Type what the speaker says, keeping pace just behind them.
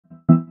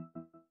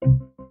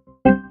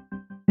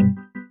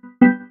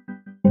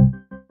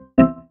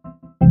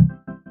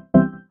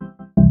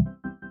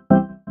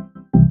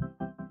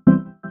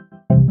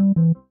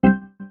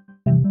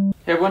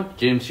Hey everyone,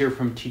 James here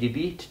from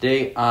TDB.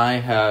 Today I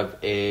have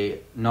a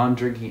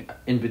non-drinking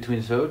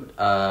Inbetweenisode,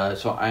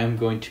 so I am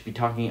going to be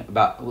talking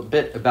about a little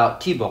bit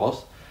about tea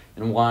balls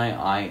and why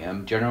I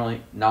am generally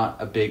not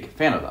a big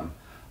fan of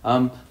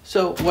them.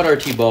 So what are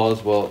tea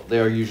balls? Well, they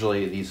are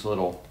usually these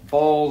little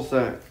balls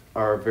that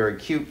are very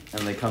cute,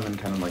 and they come in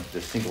kind of like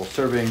this single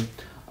serving.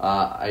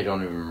 I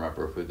don't even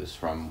remember who this is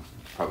from,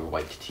 probably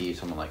White Tea,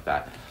 something like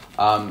that.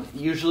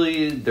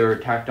 Usually they're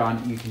tacked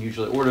on, you can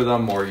usually order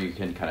them, or you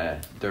can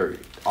they're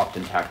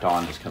often tacked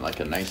on as kind of like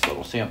a nice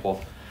little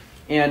sample.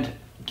 And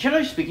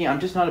generally speaking,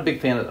 I'm just not a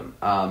big fan of them.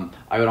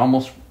 I would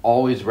almost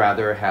always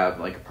rather have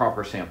like a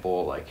proper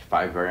sample, like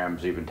 5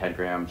 grams, even 10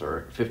 grams,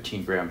 or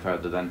 15 grams,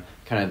 rather than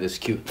kind of this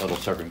cute little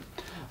serving.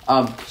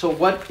 So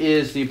what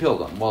is the appeal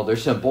of them? Well, they're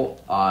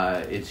simple.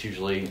 It's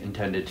usually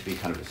intended to be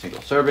kind of a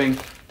single serving.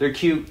 They're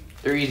cute,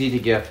 they're easy to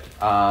gift,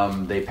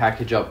 they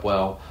package up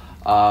well.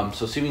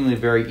 So seemingly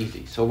very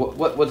easy. So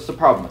what's the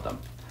problem with them?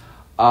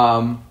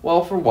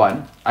 Well, for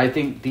one, I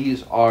think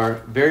these are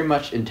very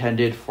much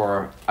intended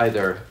for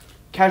either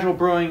casual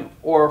brewing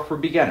or for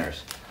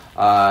beginners.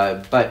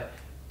 But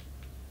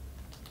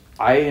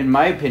in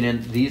my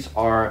opinion, these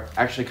are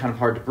actually kind of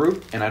hard to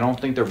brew, and I don't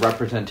think they're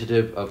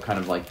representative of kind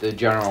of like the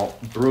general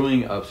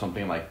brewing of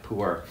something like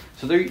pu'er.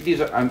 So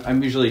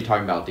I'm usually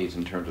talking about these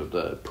in terms of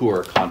the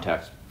pu'er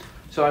context.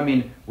 So, I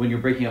mean, when you're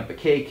breaking up a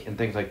cake and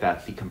things like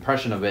that, the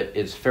compression of it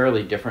is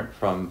fairly different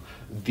from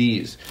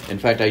these. In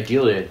fact,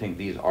 ideally, I think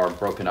these are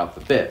broken up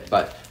a bit,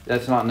 but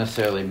that's not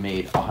necessarily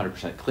made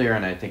 100% clear,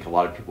 and I think a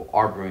lot of people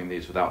are brewing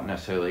these without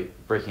necessarily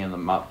breaking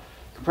them up.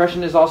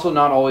 Compression is also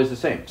not always the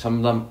same. Some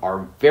of them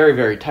are very,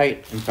 very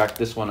tight. In fact,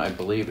 this one, I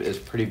believe, is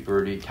pretty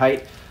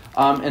tight.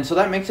 And so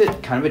that makes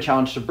it kind of a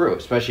challenge to brew,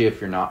 especially if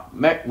you're not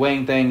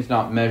weighing things,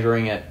 not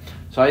measuring it.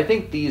 So I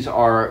think these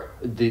are,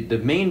 the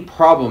main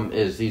problem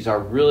is these are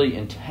really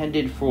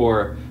intended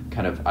for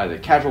kind of either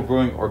casual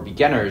brewing or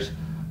beginners,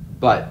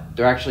 but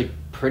they're actually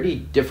pretty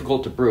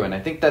difficult to brew. And I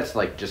think that's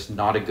like just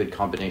not a good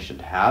combination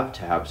to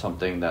have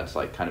something that's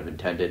like kind of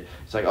intended.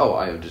 It's like, oh,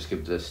 I would just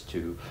give this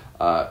to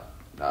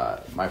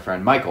my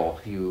friend Michael,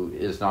 who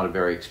is not a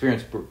very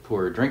experienced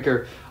pu'er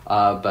drinker,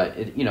 but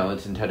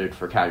it's intended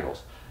for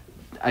casuals.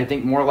 I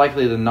think more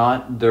likely than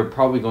not, they're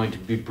probably going to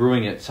be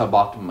brewing it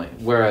suboptimally.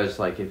 Whereas,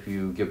 like, if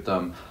you give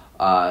them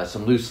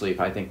some loose leaf,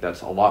 I think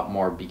that's a lot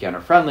more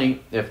beginner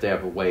friendly if they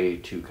have a way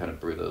to kind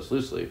of brew those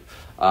loose leaf.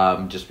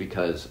 Just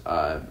because,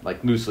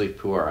 like, loose leaf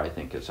pu'er, I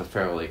think it's a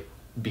fairly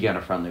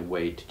beginner friendly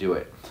way to do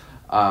it.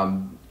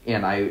 And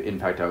in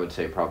fact, I would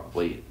say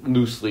probably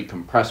loosely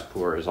compressed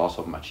pu'er is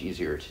also much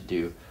easier to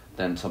do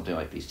than something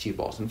like these tea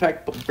balls. In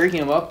fact, breaking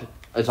them up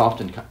is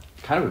often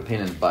kind of a pain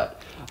in the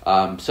butt.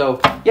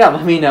 So yeah,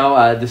 let me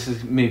know. This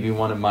is maybe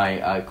one of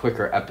my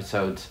quicker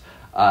episodes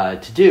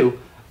to do,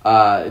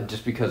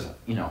 just because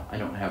I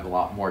don't have a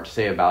lot more to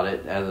say about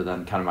it other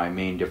than kind of my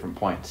main different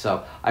points.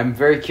 So I'm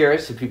very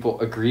curious if people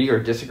agree or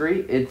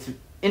disagree. It's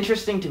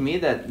interesting to me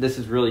that this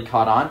has really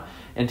caught on,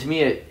 and to me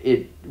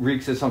it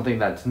reeks of something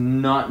that's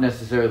not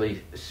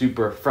necessarily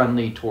super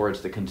friendly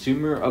towards the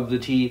consumer of the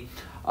tea,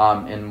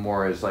 and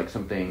more as like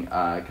something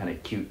kind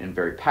of cute and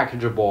very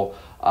packageable.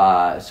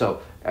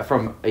 So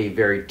from a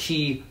very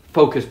tea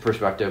focused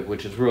perspective,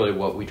 which is really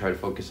what we try to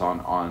focus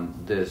on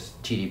this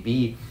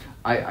TDB,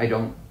 I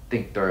don't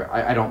think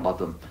I don't love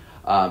them.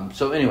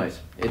 So anyways,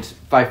 it's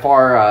by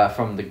far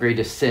from the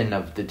greatest sin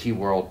of the tea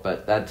world,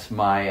 but that's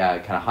my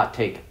kind of hot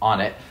take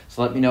on it.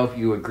 So let me know if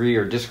you agree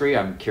or disagree.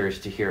 I'm curious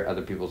to hear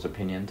other people's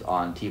opinions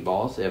on tea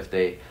balls, if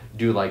they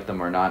do like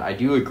them or not. I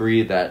do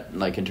agree that,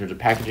 like, in terms of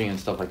packaging and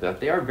stuff like that,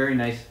 they are very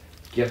nice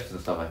gifts and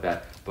stuff like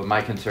that. But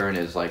my concern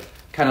is like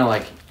kind of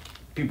like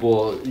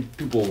people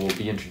will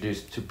be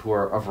introduced to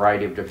pu'er a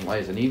variety of different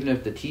ways, and even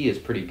if the tea is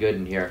pretty good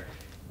in here,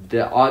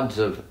 the odds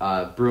of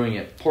brewing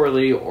it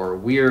poorly or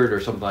weird or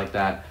something like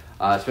that,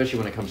 especially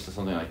when it comes to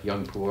something like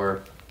young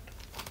pu'er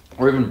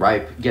or even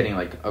ripe, getting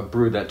like a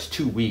brew that's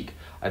too weak,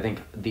 I think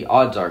the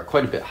odds are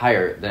quite a bit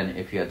higher than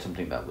if you had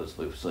something that was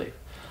loose leaf.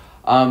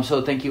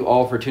 So thank you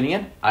all for tuning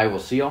in. I will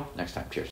see y'all next time. Cheers.